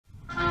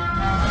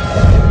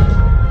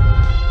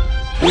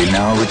We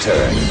now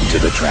return to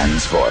the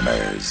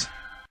Transformers.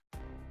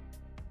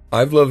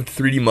 I've loved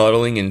 3D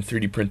modeling and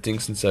 3D printing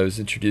since I was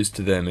introduced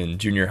to them in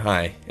junior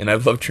high, and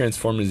I've loved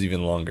Transformers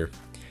even longer.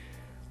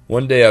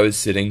 One day I was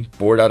sitting,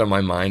 bored out of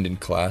my mind in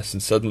class,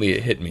 and suddenly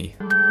it hit me.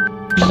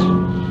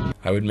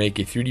 I would make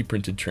a 3D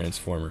printed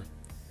Transformer.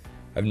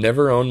 I've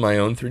never owned my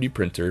own 3D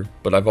printer,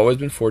 but I've always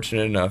been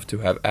fortunate enough to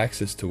have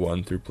access to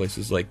one through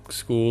places like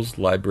schools,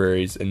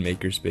 libraries, and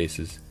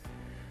makerspaces.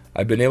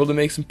 I've been able to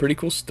make some pretty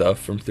cool stuff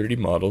from 3D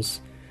models,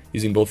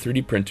 using both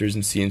 3D printers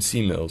and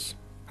CNC mills.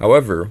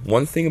 However,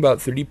 one thing about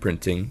 3D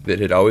printing that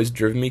had always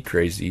driven me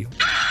crazy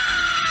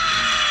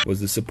was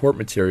the support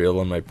material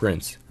on my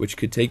prints, which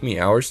could take me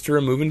hours to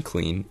remove and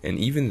clean, and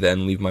even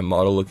then leave my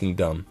model looking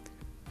dumb.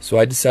 So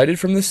I decided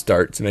from the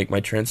start to make my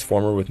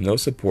Transformer with no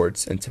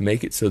supports and to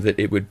make it so that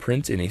it would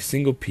print in a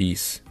single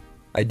piece.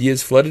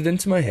 Ideas flooded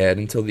into my head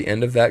until the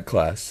end of that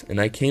class,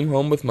 and I came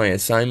home with my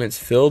assignments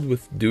filled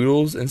with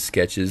doodles and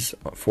sketches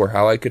for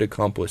how I could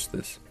accomplish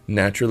this.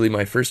 Naturally,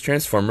 my first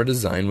Transformer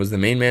design was the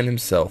main man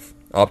himself,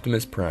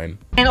 Optimus Prime.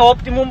 And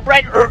Optimum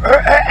Prime.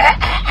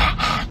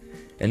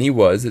 And he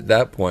was, at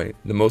that point,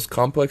 the most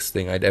complex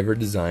thing I'd ever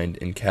designed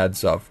in CAD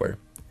software.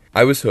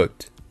 I was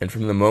hooked, and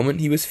from the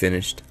moment he was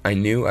finished, I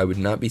knew I would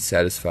not be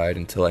satisfied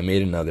until I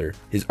made another,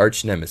 his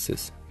arch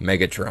nemesis,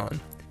 Megatron.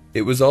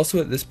 It was also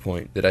at this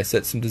point that I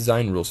set some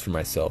design rules for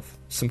myself,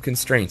 some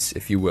constraints,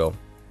 if you will,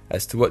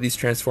 as to what these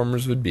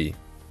Transformers would be.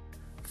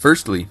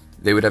 Firstly,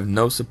 they would have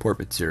no support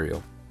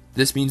material.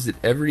 This means that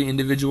every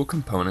individual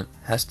component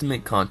has to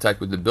make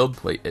contact with the build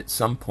plate at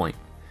some point.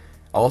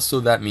 Also,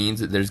 that means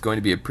that there's going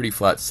to be a pretty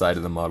flat side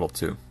of the model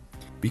too.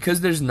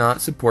 Because there's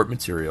not support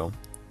material,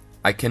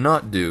 I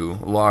cannot do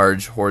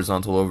large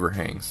horizontal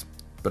overhangs,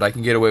 but I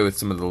can get away with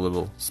some of the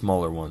little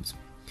smaller ones.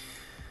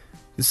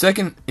 The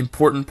second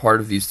important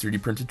part of these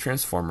 3D printed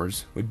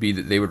Transformers would be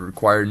that they would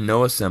require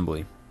no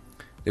assembly.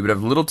 They would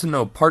have little to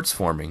no parts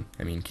forming.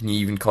 I mean, can you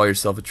even call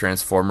yourself a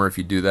Transformer if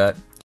you do that?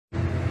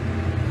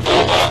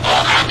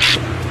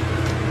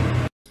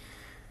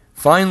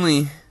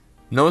 Finally,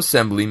 no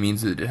assembly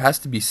means that it has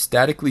to be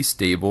statically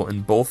stable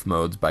in both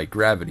modes by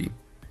gravity,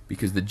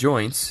 because the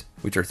joints,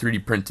 which are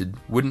 3D printed,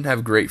 wouldn't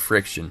have great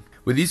friction.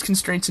 With these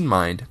constraints in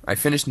mind, I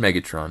finished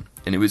Megatron,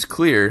 and it was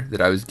clear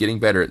that I was getting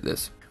better at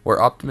this.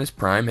 Where Optimus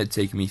Prime had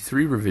taken me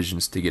 3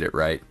 revisions to get it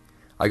right,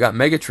 I got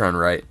Megatron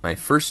right my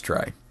first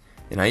try,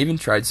 and I even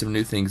tried some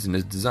new things in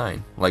his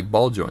design, like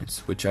ball joints,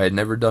 which I had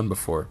never done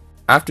before.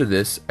 After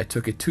this, I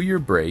took a 2-year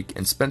break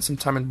and spent some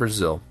time in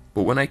Brazil,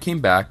 but when I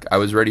came back, I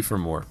was ready for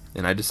more,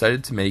 and I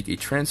decided to make a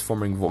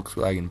transforming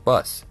Volkswagen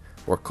bus,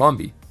 or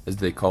Kombi, as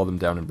they call them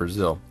down in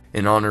Brazil,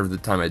 in honor of the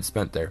time I'd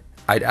spent there.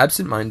 I'd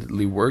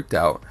absent-mindedly worked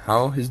out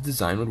how his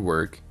design would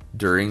work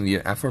during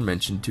the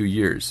aforementioned 2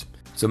 years.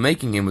 So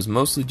making him was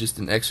mostly just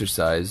an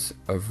exercise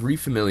of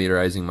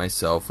refamiliarizing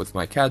myself with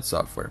my CAD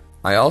software.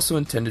 I also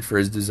intended for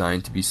his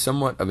design to be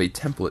somewhat of a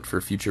template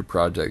for future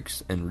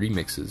projects and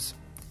remixes.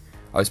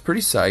 I was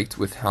pretty psyched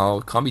with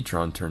how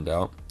Kombitron turned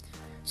out,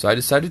 so I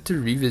decided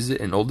to revisit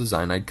an old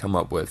design I'd come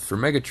up with for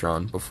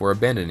Megatron before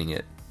abandoning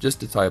it, just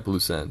to tie up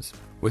loose ends.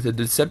 With a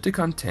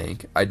Decepticon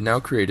tank, I'd now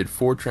created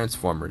 4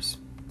 Transformers.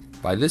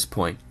 By this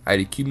point, I'd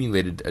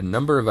accumulated a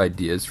number of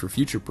ideas for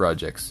future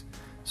projects,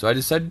 so I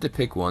decided to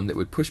pick one that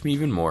would push me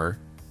even more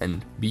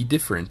and be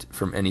different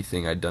from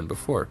anything I'd done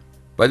before.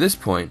 By this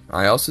point,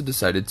 I also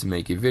decided to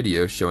make a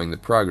video showing the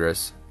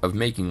progress of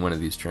making one of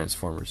these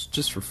Transformers,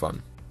 just for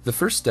fun. The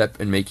first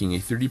step in making a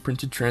 3D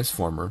printed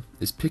Transformer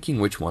is picking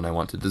which one I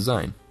want to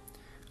design.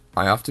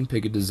 I often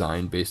pick a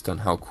design based on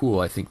how cool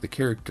I think the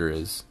character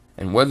is,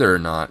 and whether or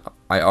not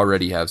I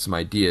already have some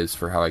ideas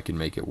for how I can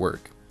make it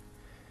work.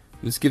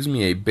 This gives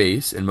me a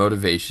base and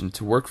motivation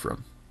to work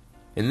from.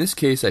 In this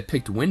case, I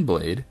picked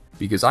Windblade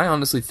because I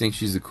honestly think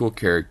she's a cool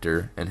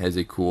character and has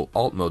a cool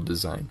alt mode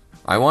design.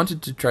 I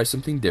wanted to try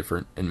something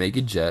different and make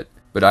a jet,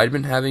 but I'd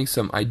been having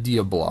some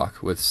idea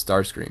block with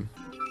Starscream.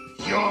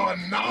 Your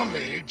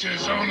knowledge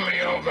is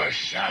only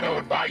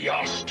overshadowed by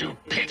your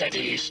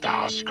stupidity,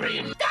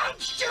 Starscream.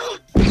 Don't shoot!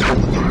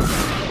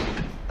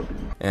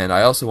 And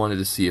I also wanted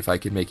to see if I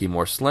could make a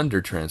more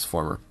slender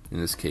Transformer, in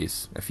this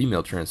case, a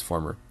female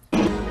Transformer.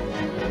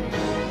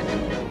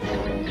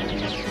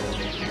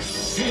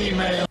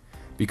 Female.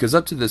 Because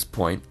up to this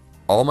point,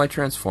 all my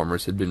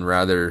Transformers had been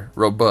rather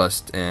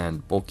robust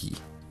and bulky,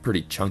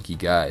 pretty chunky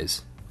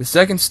guys. The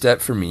second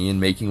step for me in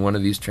making one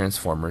of these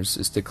Transformers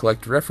is to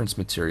collect reference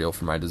material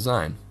for my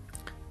design.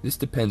 This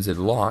depends a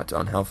lot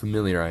on how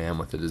familiar I am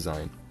with the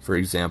design. For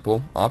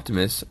example,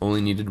 Optimus only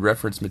needed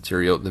reference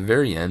material at the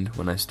very end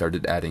when I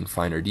started adding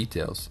finer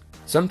details.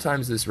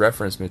 Sometimes this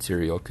reference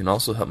material can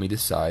also help me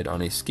decide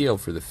on a scale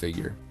for the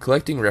figure.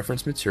 Collecting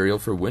reference material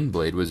for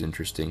Windblade was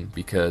interesting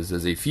because,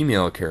 as a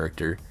female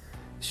character,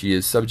 she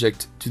is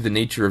subject to the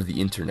nature of the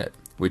internet,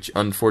 which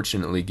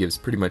unfortunately gives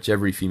pretty much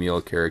every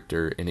female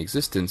character in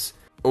existence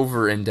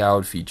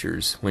over-endowed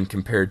features when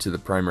compared to the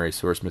primary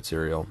source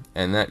material,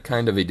 and that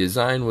kind of a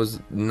design was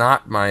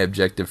not my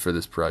objective for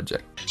this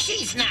project.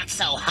 She's not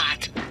so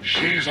hot.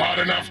 She's hot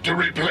enough to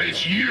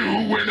replace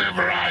you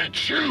whenever I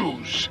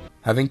choose.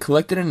 Having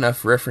collected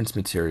enough reference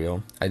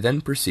material, I then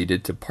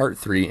proceeded to part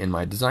 3 in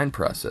my design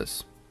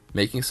process,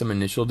 making some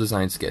initial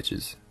design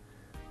sketches.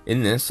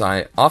 In this,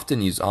 I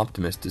often use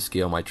Optimus to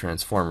scale my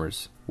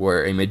Transformers,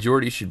 where a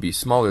majority should be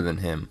smaller than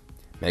him.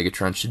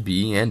 Megatron should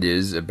be, and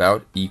is,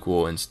 about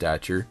equal in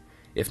stature,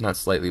 if not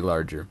slightly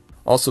larger.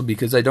 Also,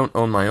 because I don't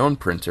own my own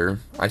printer,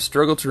 I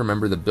struggle to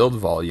remember the build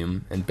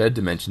volume and bed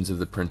dimensions of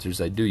the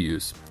printers I do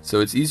use, so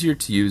it's easier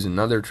to use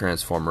another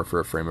transformer for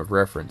a frame of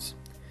reference.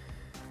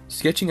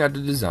 Sketching out a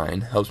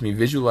design helps me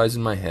visualize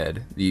in my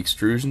head the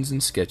extrusions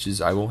and sketches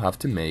I will have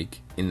to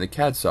make in the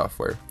CAD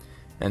software,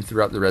 and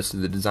throughout the rest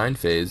of the design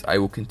phase I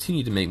will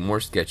continue to make more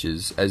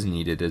sketches as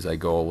needed as I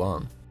go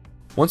along.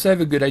 Once I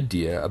have a good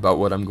idea about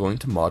what I'm going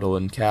to model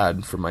in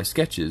CAD for my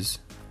sketches,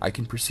 I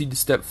can proceed to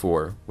step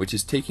 4, which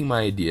is taking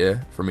my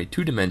idea from a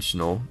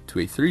 2-dimensional to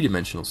a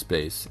 3-dimensional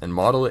space and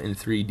model it in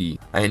 3D.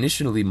 I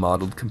initially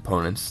modeled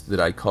components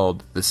that I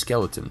called the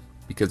skeleton,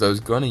 because I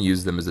was going to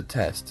use them as a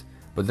test,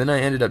 but then I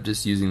ended up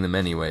just using them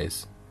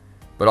anyways.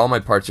 But all my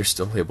parts are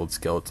still labeled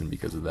skeleton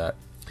because of that.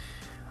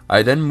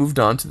 I then moved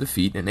on to the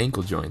feet and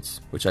ankle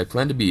joints, which I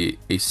plan to be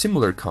a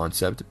similar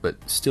concept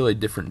but still a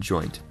different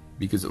joint,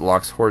 because it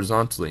locks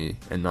horizontally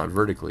and not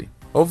vertically.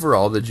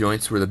 Overall, the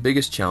joints were the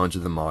biggest challenge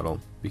of the model,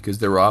 because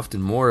there were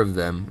often more of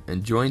them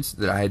and joints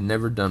that I had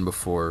never done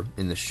before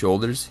in the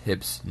shoulders,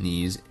 hips,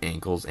 knees,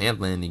 ankles, and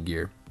landing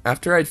gear.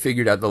 After I'd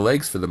figured out the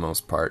legs for the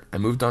most part, I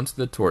moved on to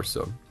the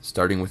torso,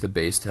 starting with a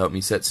base to help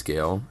me set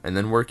scale, and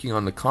then working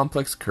on the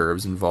complex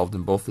curves involved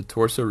in both the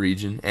torso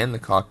region and the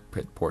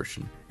cockpit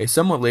portion. A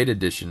somewhat late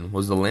addition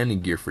was the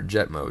landing gear for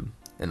jet mode,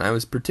 and I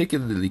was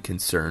particularly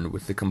concerned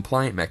with the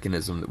compliant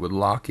mechanism that would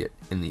lock it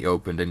in the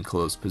opened and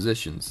closed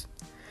positions.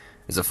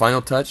 As a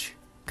final touch,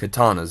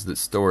 katanas that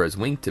store as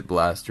wingtip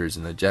blasters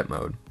in the jet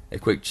mode. A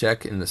quick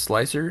check in the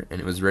slicer and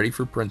it was ready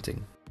for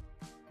printing.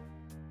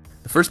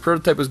 The first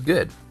prototype was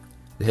good.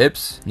 The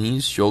hips,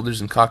 knees, shoulders,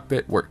 and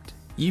cockpit worked.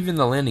 Even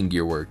the landing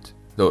gear worked,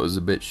 though it was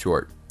a bit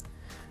short.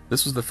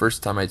 This was the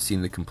first time I'd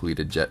seen the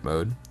completed jet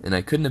mode, and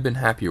I couldn't have been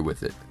happier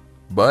with it.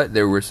 But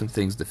there were some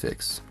things to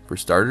fix. For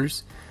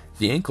starters,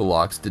 the ankle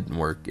locks didn't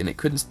work and it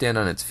couldn't stand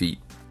on its feet.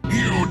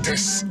 You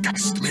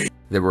disgust me.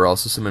 There were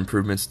also some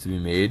improvements to be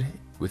made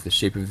with the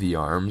shape of the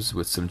arms,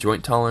 with some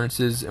joint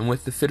tolerances, and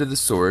with the fit of the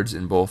swords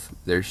in both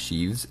their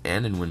sheaths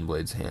and in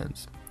Windblade's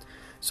hands.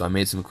 So I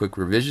made some quick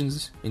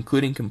revisions,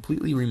 including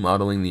completely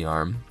remodeling the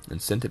arm,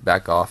 and sent it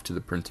back off to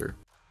the printer.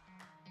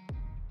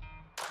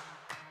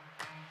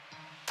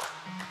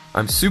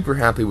 I'm super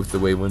happy with the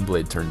way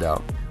Windblade turned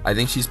out. I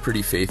think she's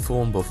pretty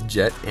faithful in both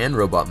jet and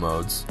robot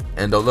modes,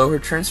 and although her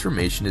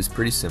transformation is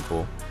pretty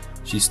simple,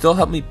 she still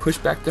helped me push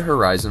back the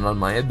horizon on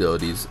my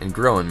abilities and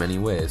grow in many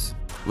ways.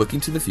 Looking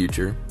to the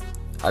future,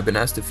 I've been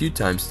asked a few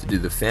times to do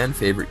the fan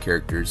favorite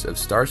characters of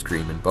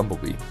Starscream and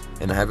Bumblebee,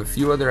 and I have a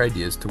few other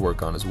ideas to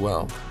work on as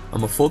well.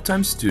 I'm a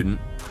full-time student,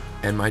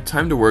 and my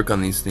time to work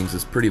on these things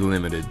is pretty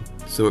limited,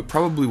 so it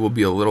probably will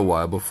be a little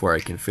while before I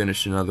can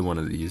finish another one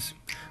of these,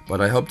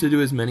 but I hope to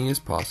do as many as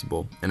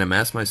possible and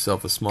amass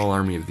myself a small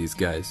army of these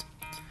guys.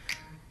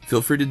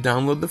 Feel free to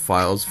download the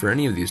files for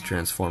any of these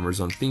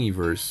Transformers on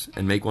Thingiverse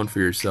and make one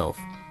for yourself.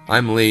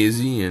 I'm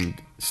lazy and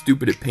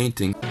stupid at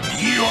painting.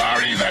 You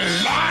are either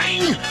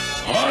lying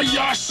or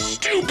you're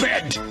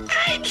stupid.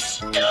 I'm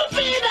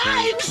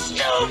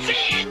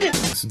stupid.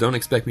 So don't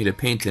expect me to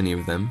paint any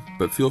of them,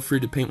 but feel free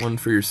to paint one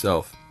for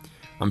yourself.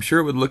 I'm sure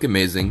it would look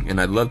amazing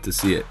and I'd love to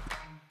see it.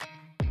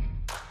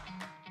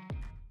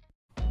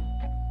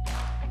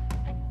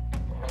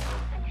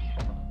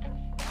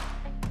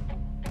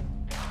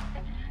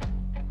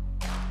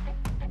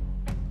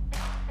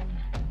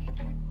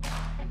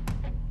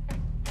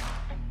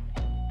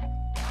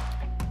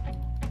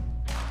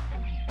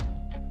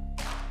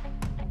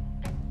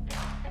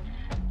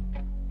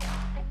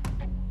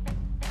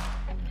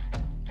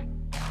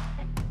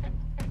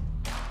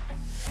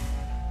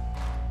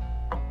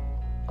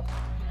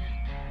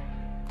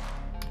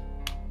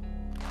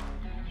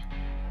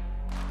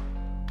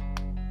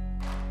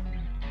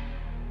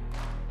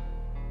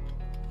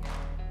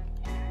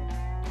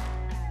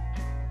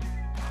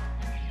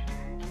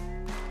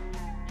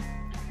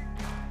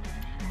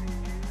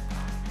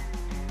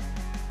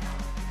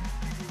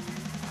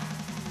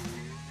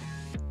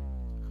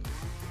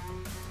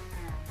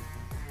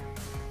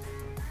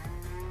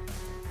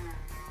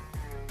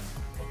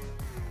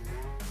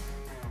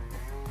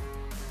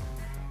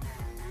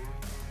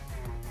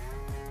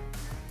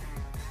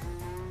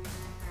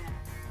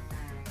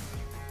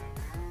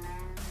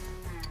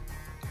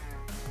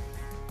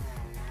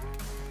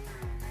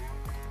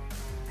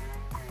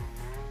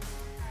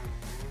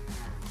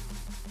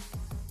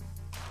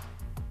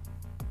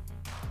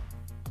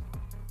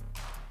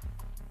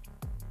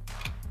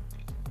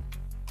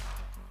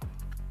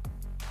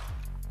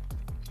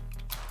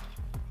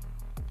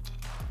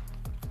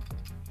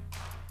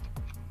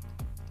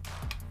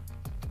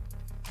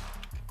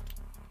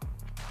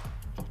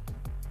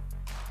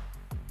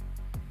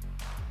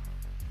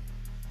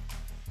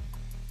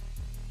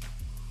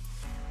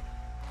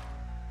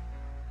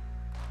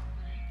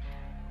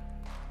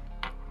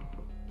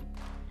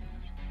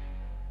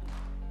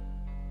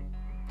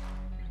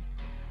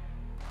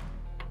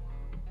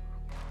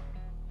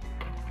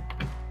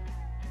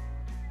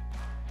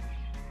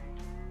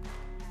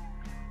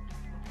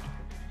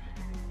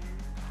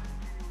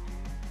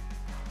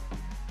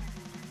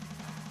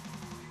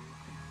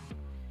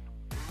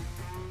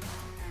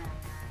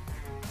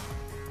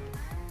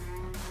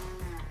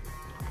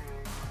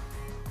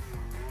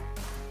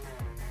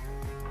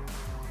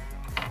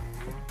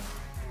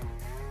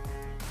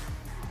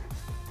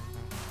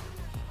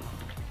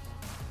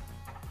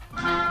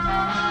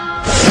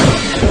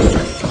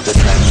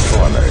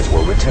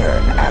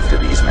 return after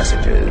these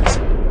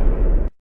messages.